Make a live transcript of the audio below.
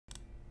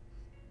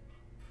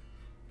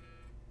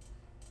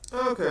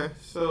Okay,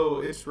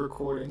 so it's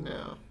recording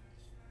now.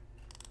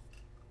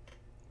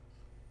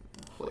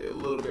 Play a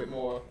little bit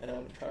more, and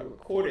I'm gonna try to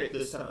record it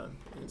this time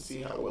and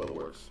see how well it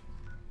works.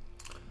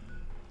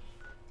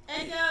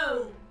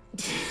 Echo.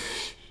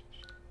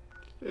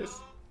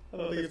 I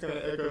don't think it's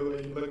gonna echo the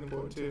way you're looking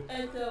for it to.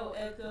 Echo.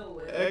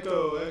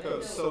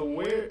 So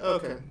where?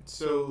 Okay,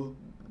 so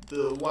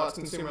the Watts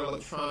Consumer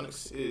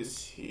Electronics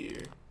is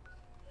here.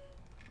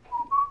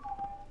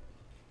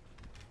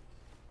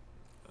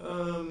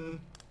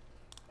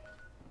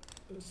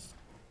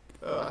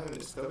 I haven't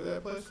discovered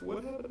that place.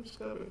 What happened to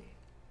discover?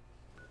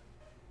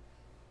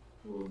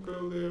 We'll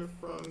go there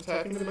from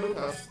tapping the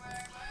boathouse.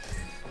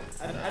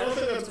 I don't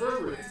think that's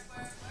appropriate.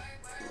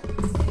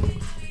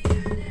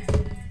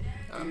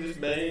 I'm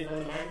just banging on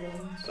the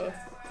microphone and stuff.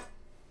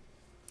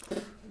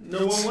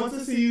 No one wants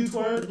to see you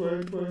twerk.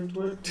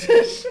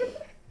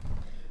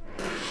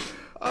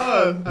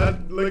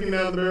 I'm looking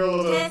down the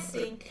barrel of a...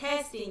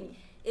 Testing.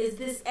 Is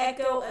this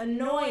echo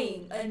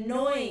annoying?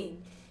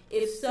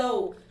 If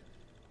so,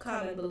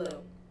 comment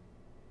below.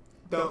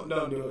 Don't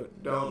do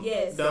it. Don't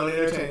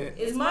entertain it.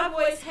 Is my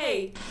voice,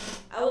 hey,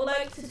 I would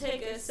like to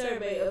take a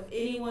survey of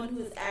anyone who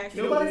is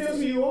actually... Nobody knows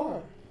who you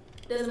are.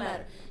 Doesn't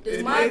matter.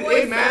 Does my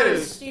voice sound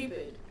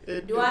stupid?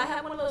 Do I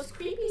have one of those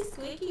creepy,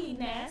 squeaky,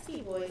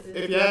 nasty voices?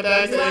 If you had to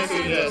answer,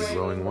 yes.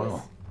 Going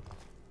well.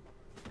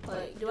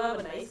 Like, do I have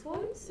a nice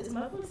voice? Is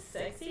my voice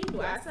sexy?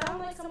 Do I sound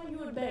like someone you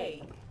would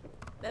bang?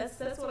 That's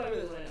what I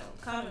really want to know.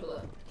 Comment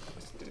below.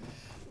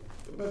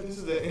 But this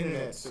is the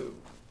internet, so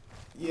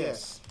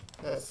yes,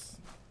 that's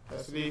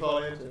the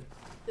default answer.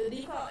 The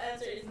default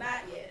answer is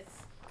not yes.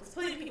 Because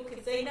plenty of people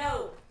can say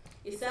no.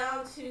 You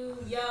sound too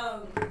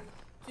young,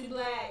 too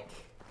black,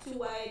 too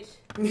white,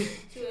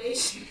 too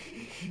Asian.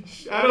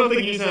 I don't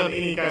think you sound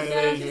any kind of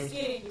Asian. You sound too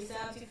skinny. You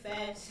sound too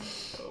fat.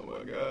 Oh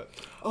my god.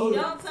 You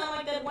don't sound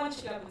like that one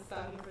chick I've been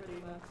stalking for 3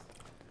 months.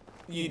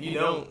 You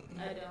don't?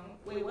 I don't.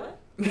 Wait, what?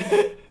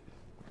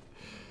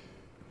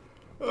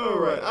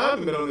 Alright, I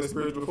haven't been on this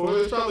bridge before.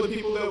 There's probably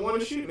people that want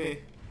to shoot me.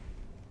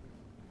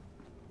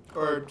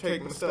 Or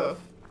take my stuff.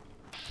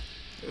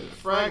 There's a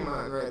frag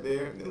mine right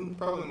there.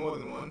 Probably more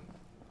than one.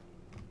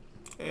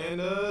 And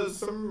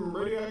some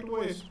radioactive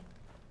waste.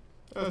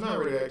 Oh, it's not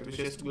radioactive, it's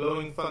just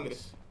glowing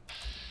fungus.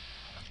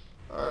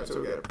 Alright,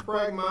 so we got a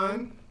frag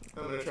mine.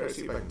 I'm going to try to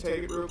see if I can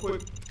take it real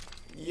quick.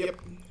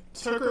 Yep.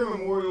 Tucker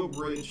Memorial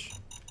Bridge.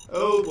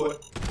 Oh boy.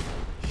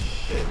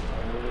 Shit.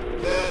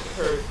 That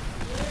hurt.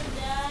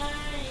 You're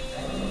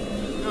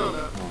dying.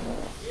 No.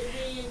 You're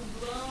being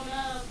blown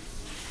up.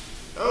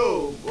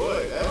 Oh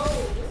boy.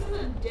 Oh, this is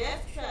a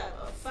death trap.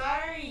 A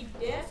fiery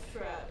death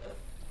trap.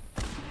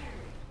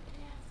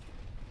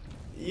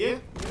 Yeah,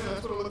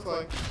 that's what it looks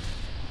like.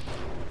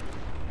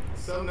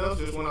 Something else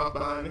just went off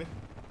behind me.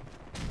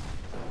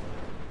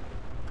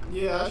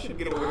 Yeah, I should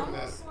get away from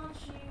that. I almost want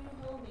you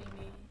holding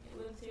me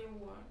with your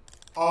warmth.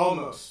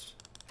 Almost.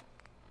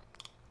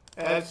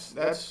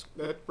 That's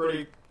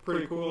pretty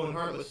cool and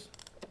heartless.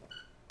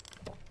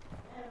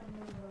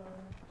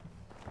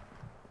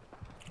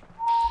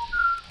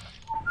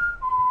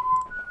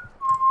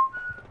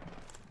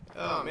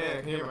 Oh man, I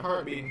can hear my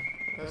heart beating.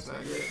 That's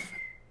not good.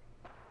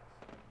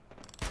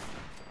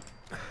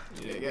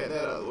 Yeah, get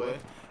that out of the way.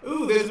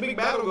 Ooh, there's a big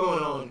battle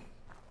going on.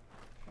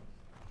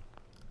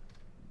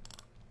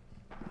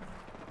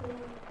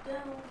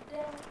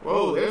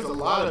 Whoa, there's a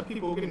lot of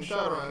people getting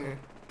shot around here.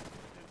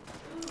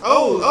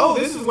 Oh,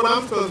 this is what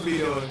I'm supposed to be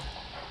doing.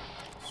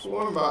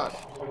 Swarm bot.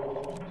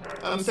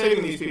 I'm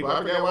saving these people.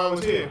 I forgot why I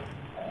was here.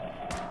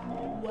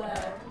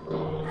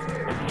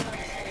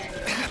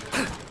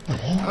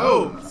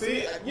 Oh,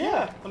 see?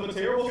 Yeah, I'm a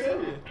terrible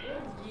savior.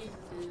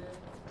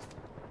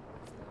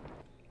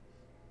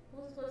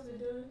 What was I supposed to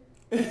do?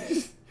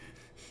 Shit.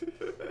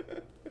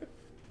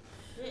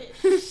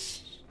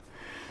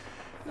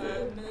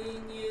 5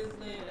 million years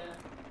later.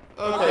 Okay.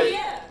 Oh,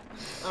 yeah.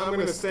 I'm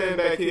gonna stand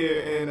back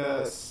here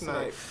and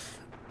snipe.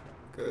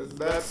 Cause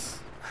that's...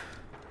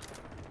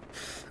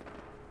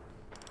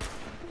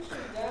 I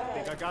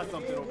think I got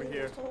something over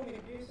here.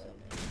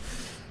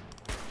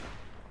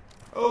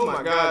 Oh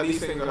my god, these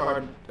things are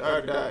hard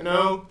to die.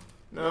 No,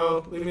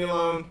 leave me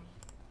alone.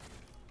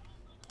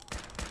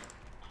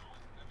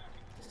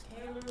 Just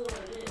handle it what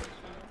it is.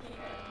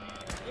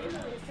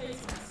 Everybody's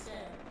facing the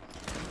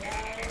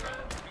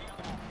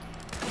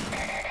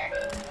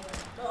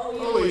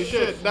Holy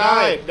shit,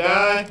 die.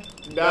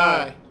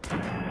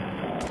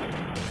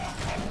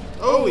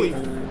 Holy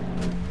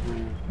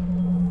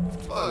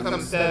fuck,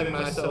 I'm stabbing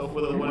myself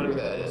with whatever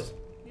that is.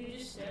 You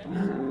just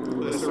stabbed?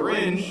 With a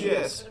syringe,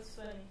 yes. That's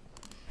funny.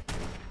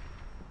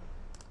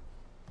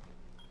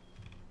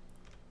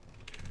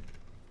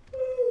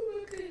 Oh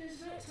my goodness,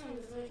 bedtime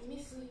is making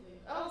me sleepy.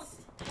 Oh, it's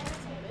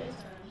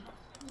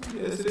bedtime.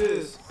 Yes, it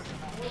is.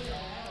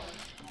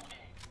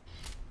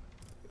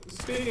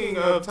 Speaking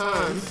of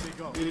times,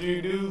 did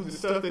you do the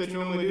stuff that you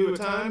normally do at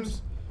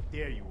times?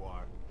 There you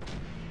are.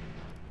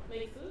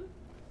 Make food?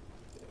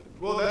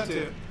 Well, that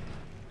too.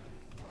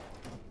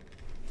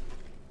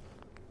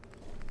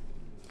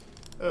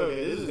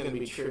 Okay, this is gonna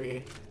be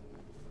tricky.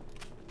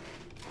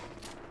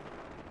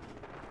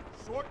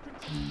 Short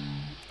control.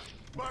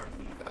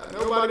 Burst.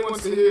 Nobody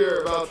wants to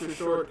hear about your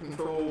short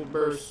control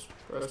burst,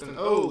 Preston.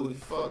 Holy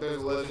fuck,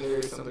 there's a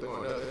legendary something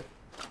going on there.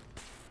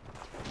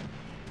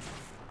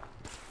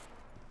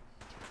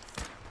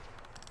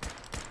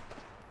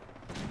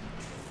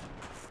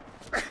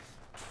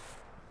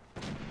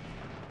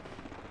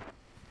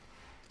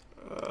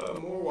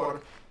 More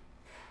water.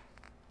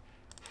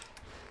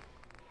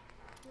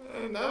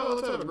 And now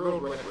let's have a girl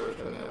right first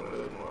and have one of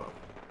those more.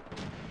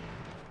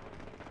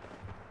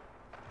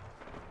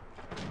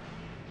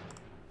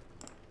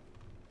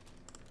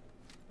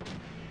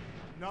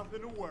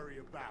 Nothing to worry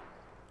about.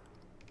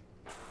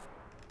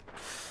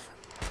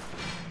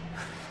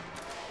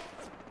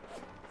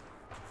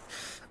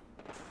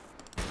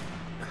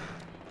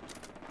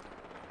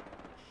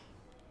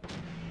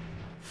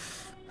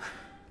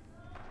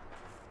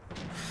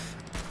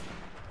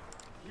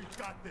 We've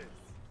got this.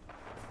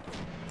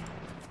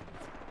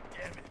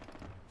 Damn it.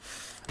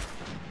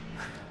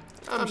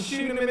 I'm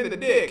shooting him in the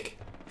dick.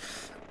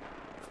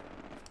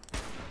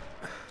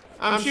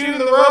 I'm shooting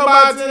the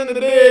robots in the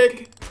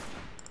dick.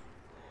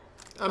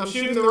 I'm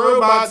shooting the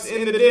robots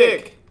in the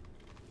dick.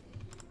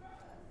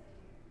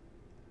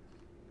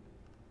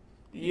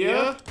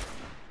 Yeah?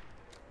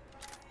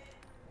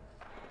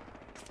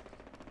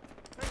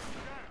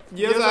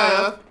 Yes, I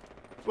have.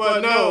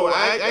 But no,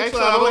 I've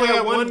only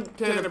had one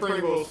can of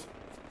Pringles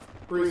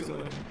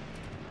recently.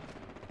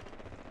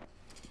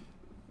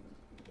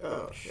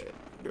 Oh shit.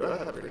 Do I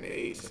have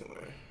grenades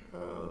somewhere?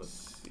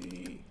 Let's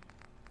see.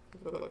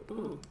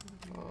 Ooh.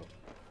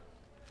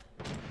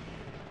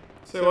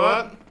 Say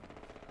what?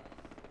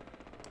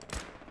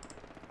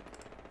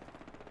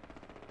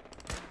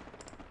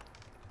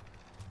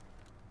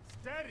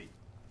 Steady.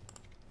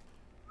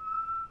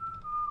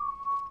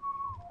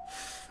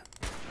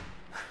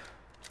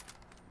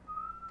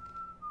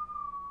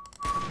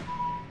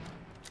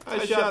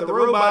 I shot the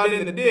robot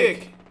in the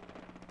dick.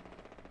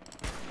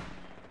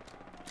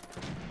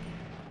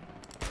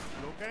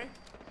 You okay?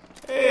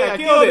 Hey, I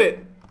killed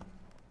it!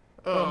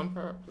 Oh, I'm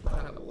probably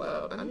kind of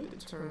loud. I need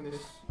to turn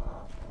this.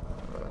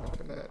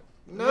 Turn that.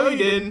 No, you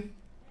didn't.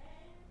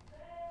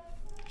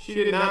 She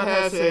did not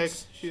have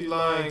sex. She's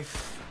lying.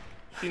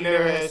 She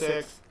never had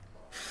sex.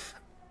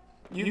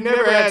 You've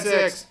never had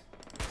sex.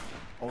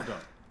 Hold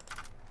up.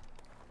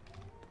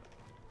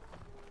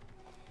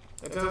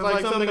 That sounds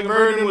like something a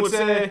virgin would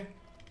say.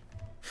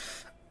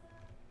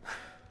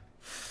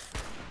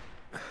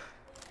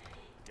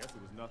 Guess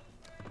it was nothing.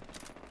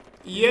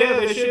 Yeah,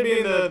 there should be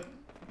in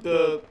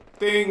the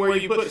thing where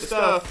you put the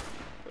stuff.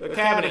 The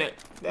cabinet.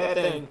 That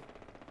thing.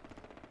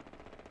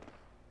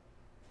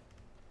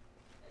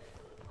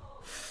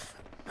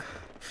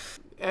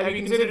 Have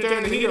you considered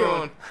turning the heater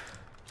on?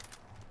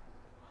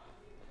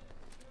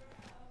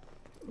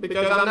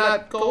 Because I'm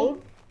not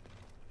cold?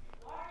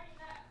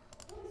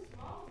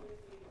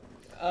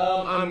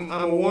 I'm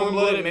a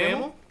warm-blooded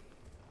mammal.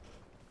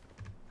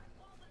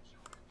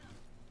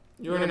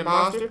 You're an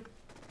imposter?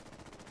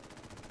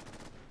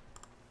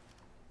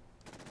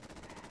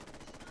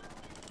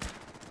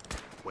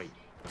 Wait,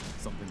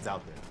 something's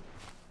out there.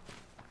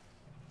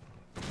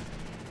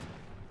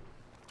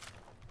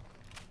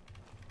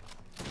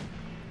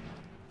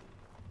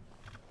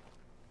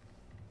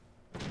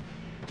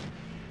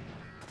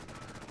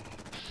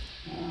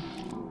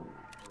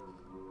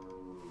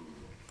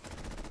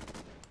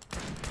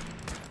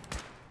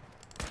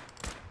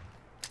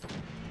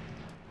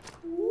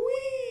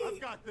 I've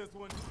got this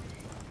one.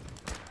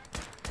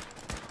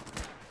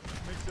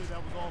 Make sure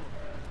that was all of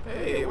it.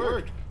 Hey, it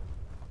worked.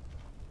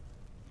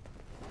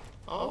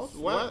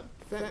 What?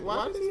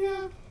 Why does he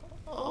have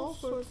all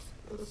sorts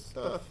of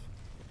stuff?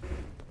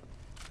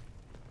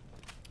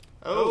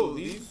 Oh,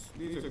 these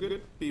are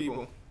good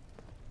people.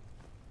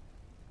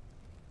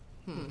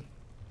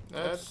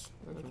 That's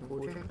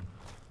unfortunate.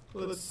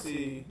 Let's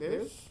see.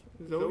 There's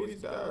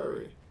Zoe's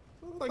diary.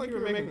 Looks like you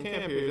were making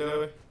camp here,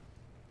 Zoe.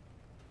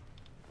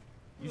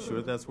 You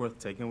sure that's worth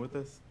taking with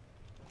us?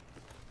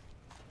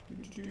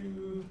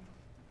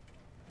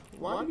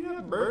 Why do you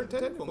have bird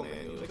technical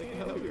manuals? They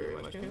can't help you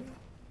very much, can they?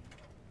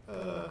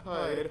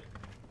 Hide.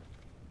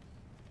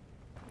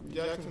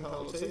 Jackson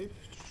Hollow safe.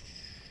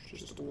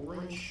 Just a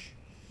wrench.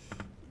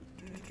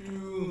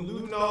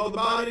 Looting all the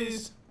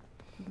bodies.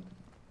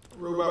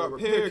 Robot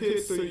repair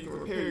kit so you can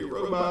repair your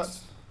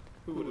robots.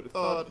 Who would have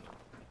thought?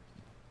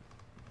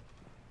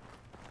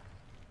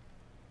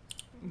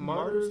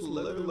 Martyr's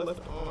leather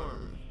left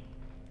arm.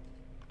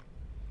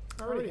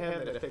 I already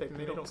have that effect and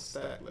they don't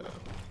stack though.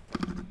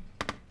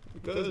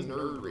 Because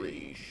nerd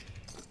rage.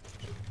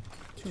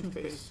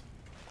 Two-Face.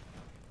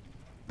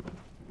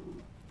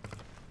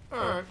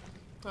 Alright.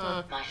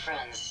 My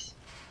friends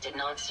did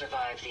not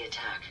survive the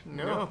attack.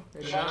 No,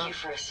 they did Thank not. you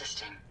for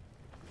assisting.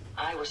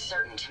 I was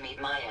certain to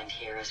meet my end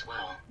here as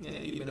well. Yeah,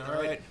 you've been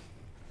alright.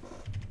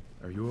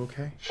 Are you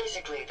okay?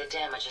 Physically, the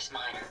damage is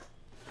minor,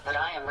 but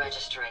I am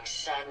registering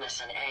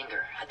sadness and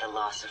anger at the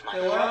loss of my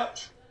Say what?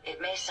 friends. It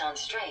may sound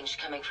strange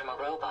coming from a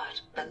robot,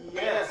 but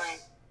they are my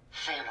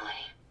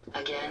family.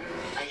 Again,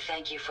 I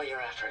thank you for your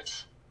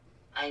efforts.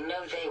 I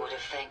know they would have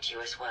thanked you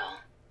as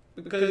well.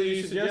 Because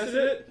you suggested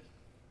it?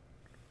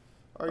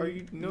 Are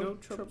you no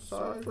trouble?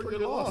 Sorry for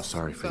your loss.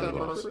 Sorry for your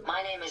loss.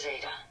 My name is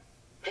Ada.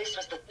 This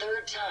was the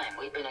third time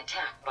we've been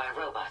attacked by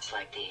robots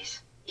like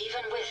these.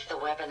 Even with the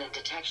weapon and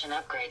detection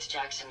upgrades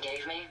Jackson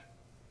gave me,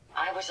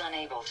 I was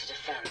unable to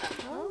defend them.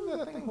 How is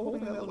that thing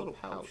holding that little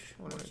pouch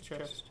on its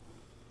chest?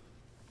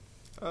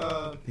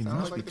 They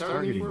must be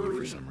targeting you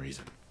for some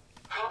reason.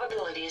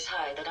 Probability is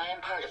high that I am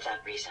part of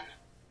that reason.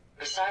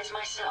 Besides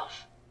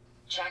myself,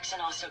 Jackson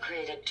also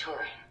created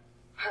Turing,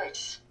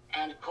 Hertz,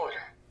 and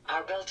Porter.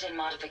 Our built-in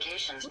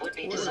modifications would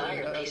be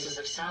desired pieces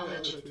of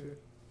salvage.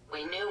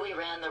 We knew we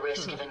ran the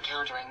risk of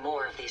encountering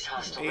more of these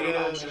hostile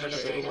robots if we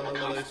stayed in the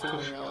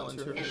Commonwealth.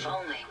 If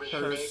only we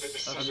had made the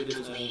decision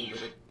to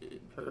leave.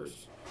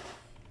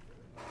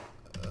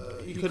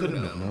 You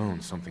couldn't have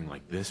known something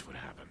like this would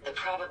happen. The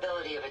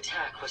probability of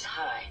attack was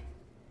high.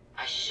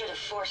 I should have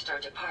forced our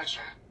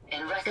departure.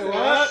 In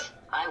recompense,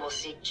 I will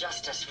seek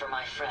justice for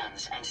my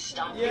friends and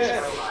stop these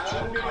robots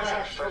from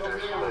causing further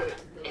harm.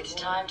 It's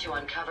time to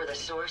uncover the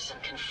source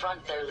and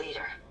confront their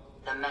leader,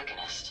 the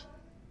Mechanist.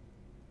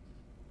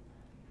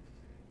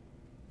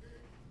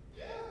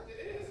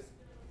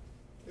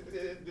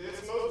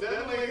 It's most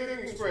definitely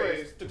cooking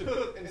sprays to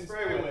cook and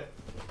spray with.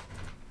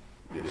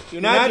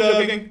 You're not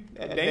joking.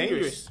 That's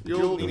dangerous.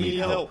 You'll need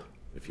help.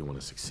 If you want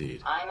to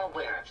succeed. I'm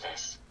aware of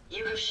this.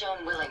 You have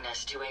shown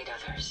willingness to aid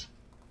others.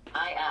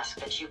 I ask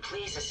that you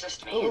please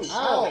assist me in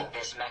solving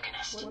this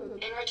Mechanist.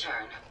 In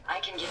return, I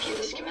can give you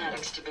the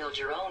schematics to build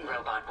your own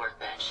robot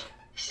workbench,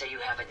 so you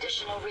have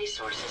additional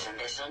resources in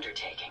this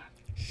undertaking.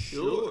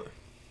 Sure.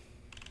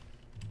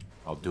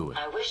 I'll do it.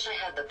 I wish I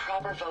had the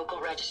proper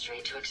vocal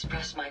registry to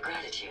express my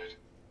gratitude.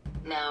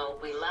 Now,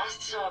 we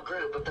last saw a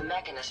group of the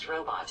Mechanist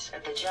robots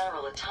at the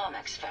General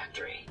Atomics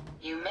factory.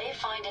 You may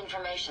find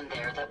information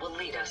there that will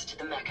lead us to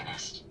the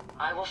Mechanist.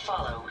 I will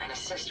follow and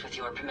assist with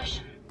your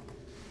permission.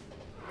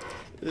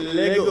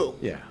 Lego.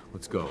 Yeah,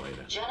 let's go,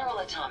 Ada. General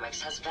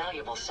Atomics has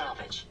valuable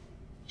salvage.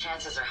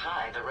 Chances are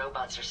high the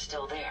robots are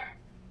still there.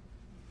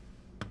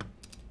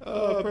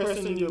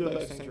 Preston, you're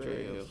back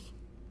Sanctuary Hills.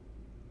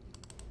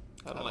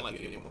 I don't like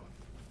you anymore.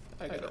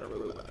 I got a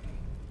robot.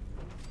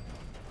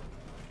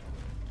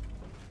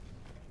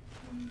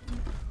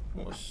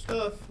 More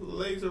stuff.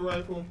 Laser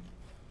rifle.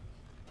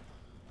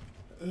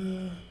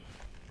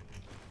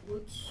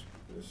 What's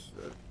this?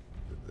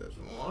 There's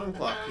an alarm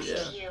clock.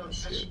 Yeah. Yield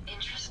such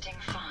interesting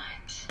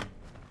finds.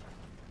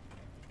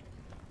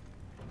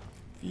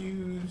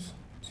 Fuse.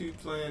 2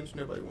 flange.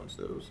 Nobody wants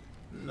those.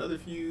 Another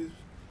fuse.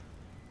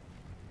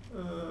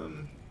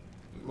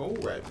 More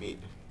rat meat.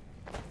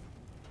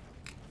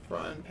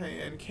 Frying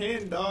pan.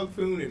 Canned dog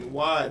food and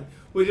wine.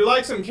 Would you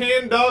like some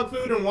canned dog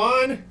food and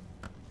wine?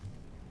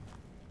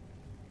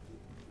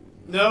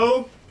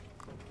 No?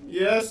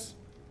 Yes?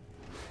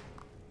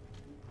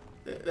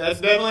 That's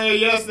definitely a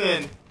yes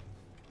then.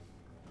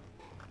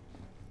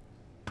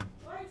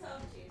 Why are you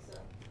talking to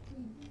yourself?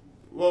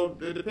 Well,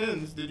 it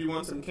depends. Did you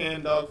want some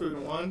canned dog food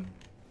and wine?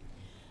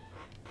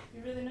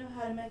 You really know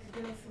how to make a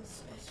girl feel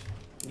special.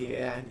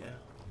 Yeah, I know.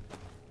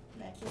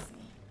 Now kiss me.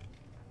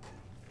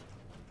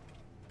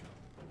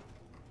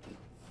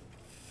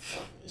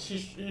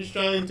 She's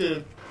trying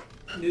to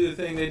do the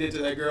thing they did to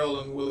that girl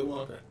in Willy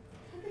Wonka.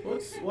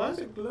 Why is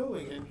it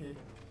glowing in here?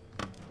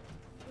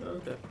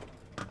 Okay.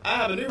 I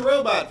have a new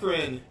robot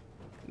friend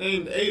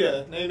named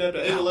Ada, named after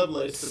Ada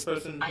Lovelace, the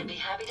person I'd be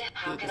happy to.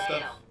 How did can the I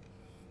stuff. help?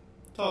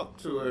 Talk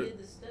to her. Did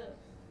the stuff.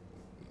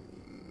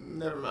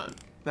 Never mind.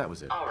 That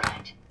was it. All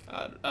right.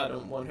 I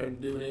don't want her to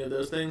do any of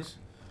those things.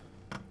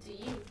 To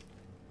you.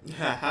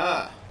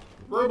 Haha.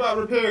 Robot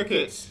repair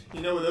kits.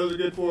 You know what those are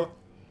good for?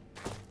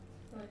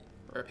 What?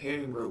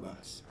 Repairing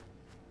robots.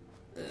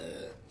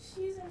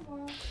 She's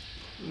involved.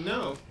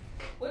 No.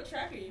 What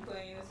track are you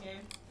playing in this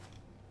game?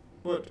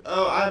 What?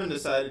 Oh, I haven't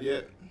decided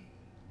yet.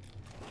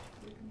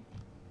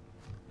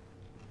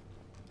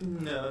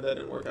 No, that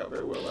didn't work out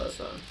very well last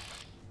time.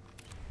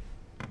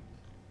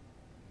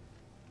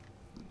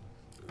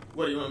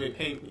 What do you want me to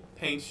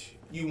paint?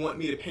 You want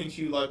me to paint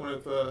you like one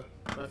of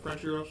my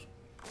French girls?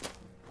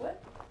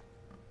 What?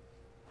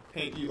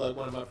 Paint you like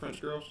one of my French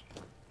girls?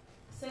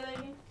 Say that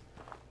again?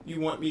 You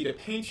want me to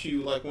paint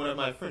you like one of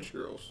my French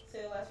girls?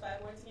 Say the last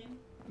 5 words again?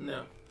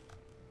 No.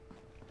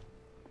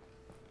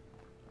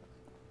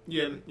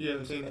 You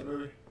haven't seen that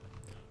movie?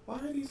 Why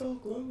are these all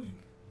glowing?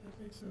 That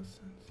makes no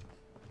sense.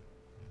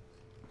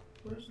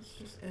 Where's this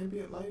just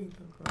ambient lighting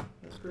come from?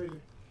 That's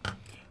crazy. Can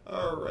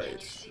Alright.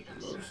 you see them,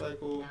 sir?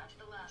 Motorcycle. That's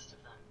the last of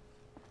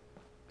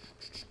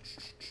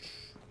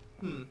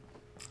them.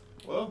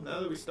 Well, now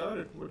that we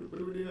started, what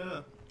do we do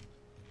now?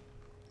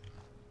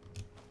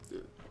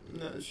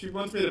 No, she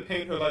wants me to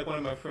paint her like one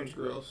of my French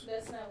girls.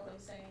 That's not what I'm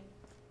saying.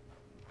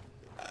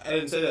 I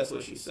didn't say that's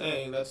what she's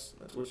saying. That's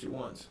what she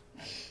wants.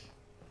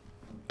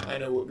 I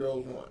know what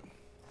girls want.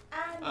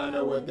 I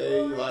know what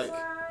they like.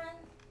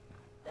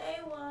 They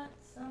want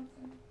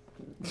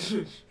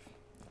something.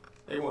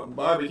 They want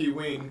barbecue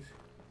wings.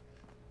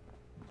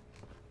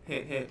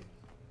 Hint, hint,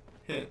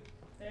 hint.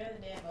 They're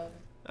the damn oven.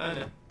 I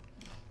know.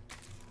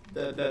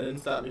 That didn't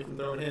stop me from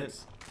throwing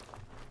hints.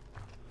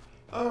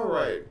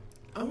 Alright.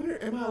 I wonder,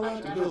 am I allowed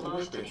I've to never build a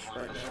lost workbench anyone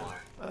right now? before.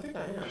 I think I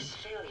am. This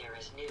failure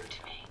is new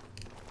to me.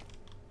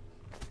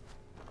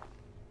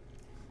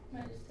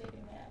 Might just take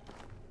a nap.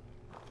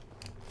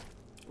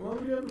 Why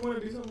would you ever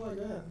want to do something like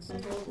that? It I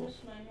sounds just horrible.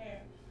 switched my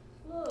hair.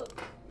 Look,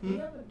 Hmm? you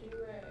have a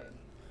do-rag.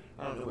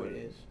 I don't know what it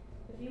is.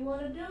 If you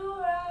want to do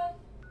right,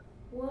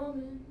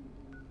 woman.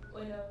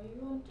 Wait, no,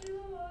 you want to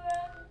do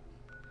right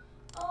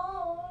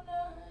all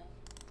night,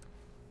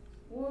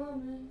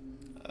 woman.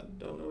 I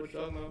don't know what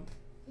you're talking about.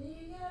 Then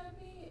you gotta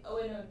be. Oh,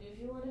 wait, no, if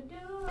you want to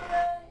do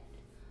right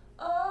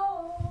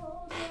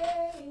all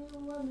day,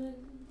 woman.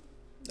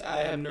 I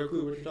have no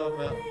clue what you're talking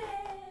about.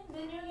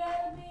 Then you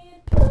gotta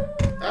be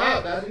a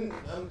Ah,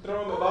 I'm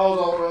throwing my balls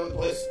all over the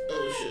place.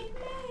 Oh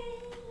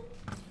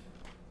shit.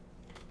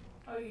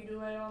 Oh, you do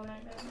right all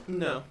night, man?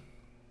 No.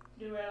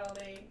 Do right all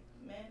day,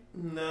 man?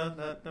 No,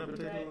 not Do right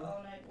particularly.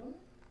 all night, woman?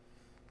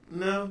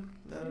 No,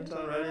 not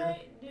until right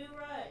here. Do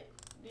right.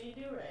 Do you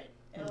do right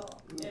at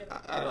all?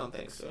 Ever? I don't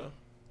think so.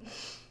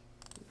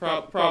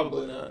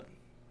 Probably not.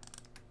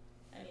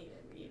 I need to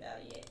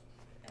reevaluate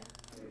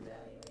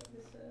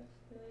this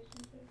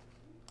relationship.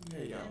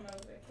 There you And go. my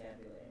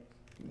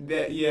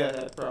vocabulary.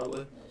 That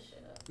probably. Oh,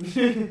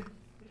 shut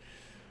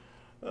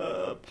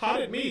up.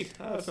 Potted meat.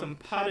 I have some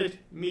potted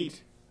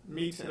meat.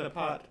 Meat in a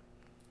pot.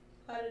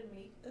 Potted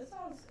meat. That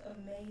sounds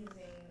amazing.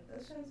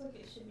 That sounds like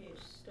it should be a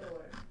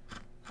store.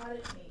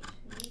 Potted meat.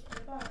 Meat in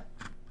a pot.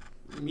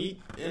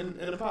 Meat in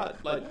a pot,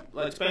 like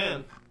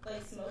Spam.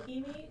 Like smoky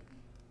meat?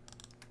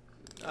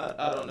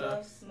 I don't know.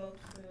 love smoked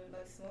food,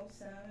 like smoked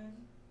salmon,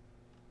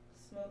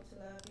 smoked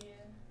tilapia,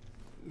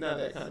 Not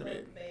that kind of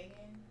meat. smoked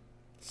bacon,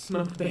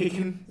 Smoked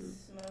bacon.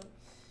 smoked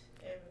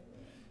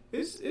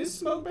everything. Is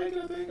smoked bacon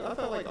a thing? I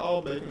thought like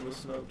all bacon was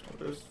smoked.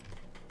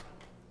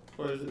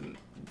 Or is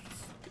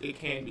it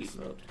can be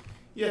smoked?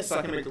 Yes,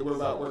 I can make the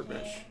robot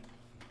workbench. Ham.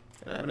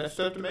 And I have enough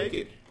stuff to make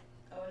it.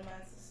 I wouldn't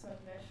mind some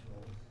smoked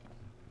vegetables.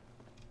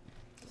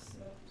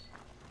 Smoked.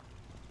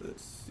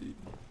 Let's see.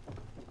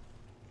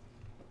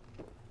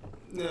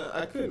 No,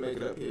 I could make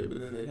it up here, but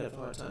then they'd have a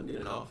hard time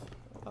getting off.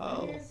 My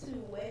hair's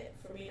too wet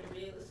for me to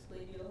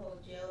realistically do the whole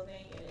gel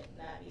thing and it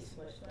not be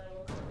smushed when I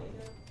woke up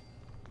wake up.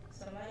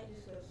 So I might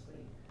just go to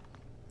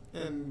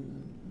sleep.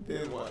 And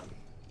then what?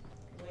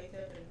 Wake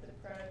up and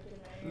put product in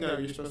my hair. No,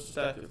 you're supposed to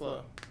stack your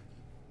flow.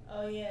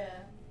 Oh yeah.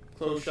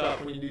 Close shop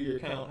when you do your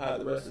count,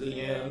 hide the rest of the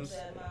yams.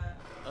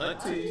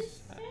 Aunties.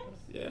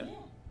 Yeah.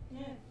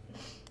 Yeah.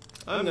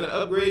 I'm gonna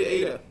upgrade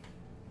Ada.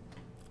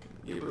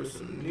 Give her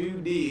some new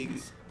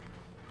digs.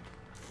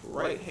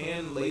 Right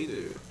hand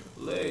laser.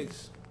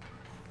 Legs.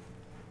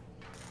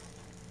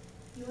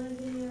 You want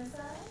to video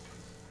inside?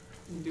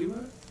 Do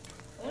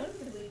I? I wonder if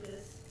we can delete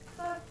this.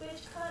 Fuck,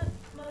 bitch, cut,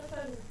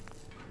 motherfucker.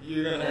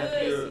 You're gonna have to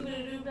Wait, do see what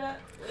it do, doc?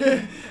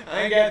 it.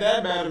 I ain't got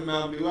that bad of a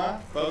mouth, do I?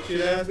 Fuck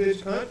shit ass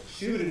bitch hunt.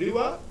 Shoot a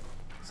doo-wop.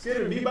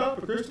 Scared of bebop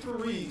for Christopher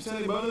Reeve.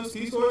 Sending bonus,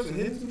 ski scores, and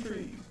hitting some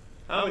trees.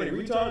 How many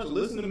retards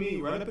listen to me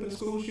run up in the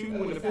school shooting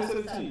when the piss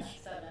at the teach?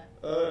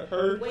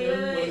 Her, Wait, him,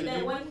 was wait, it that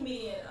you? one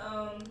comedian,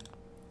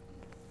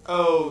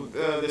 Oh,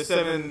 the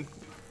 7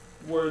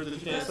 words that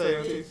you can't say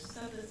on TV.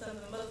 something,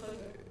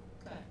 motherfucker.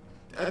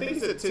 I think he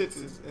said tits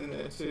is in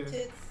there too.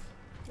 Tits.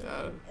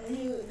 Yeah. And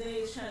he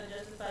was trying to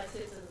justify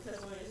tits as a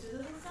cuss word. It just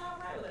doesn't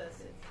sound right with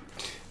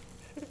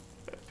us.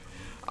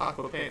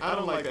 Aqua paint. I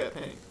don't like that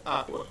paint.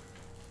 Aqua.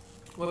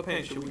 What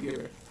paint should we give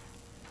her?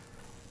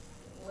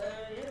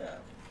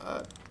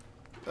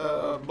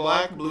 Well,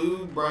 Black,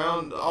 blue,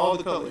 brown, all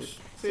the colors.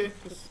 See?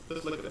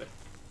 Just look at that.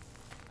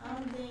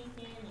 I'm thinking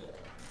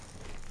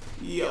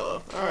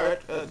Yellow. Alright.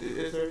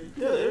 Is there?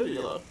 Yeah, there's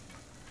yellow.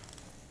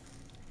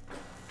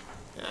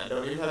 And I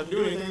don't even have to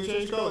do anything to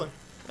change color.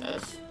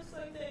 That's. she looks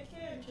like that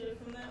character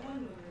from that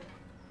one movie.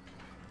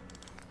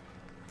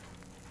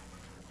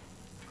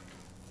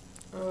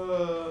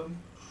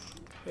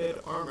 Head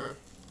armor.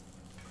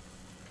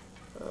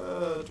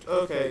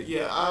 Okay,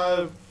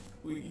 yeah,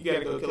 you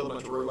gotta go kill a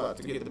bunch of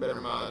robots to get the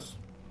better mods.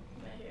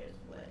 My hair is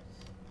wet.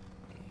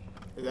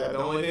 Is that the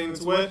only thing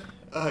that's wet?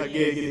 Yes.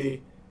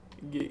 Giggity.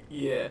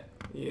 Yeah,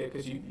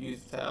 because you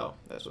used the towel.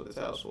 That's what the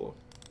towel's for.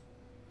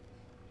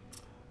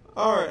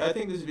 Alright, I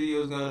think this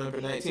video is going on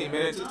for 19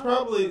 minutes. This is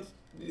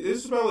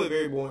probably a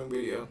very boring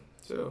video,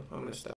 so I'm gonna stop.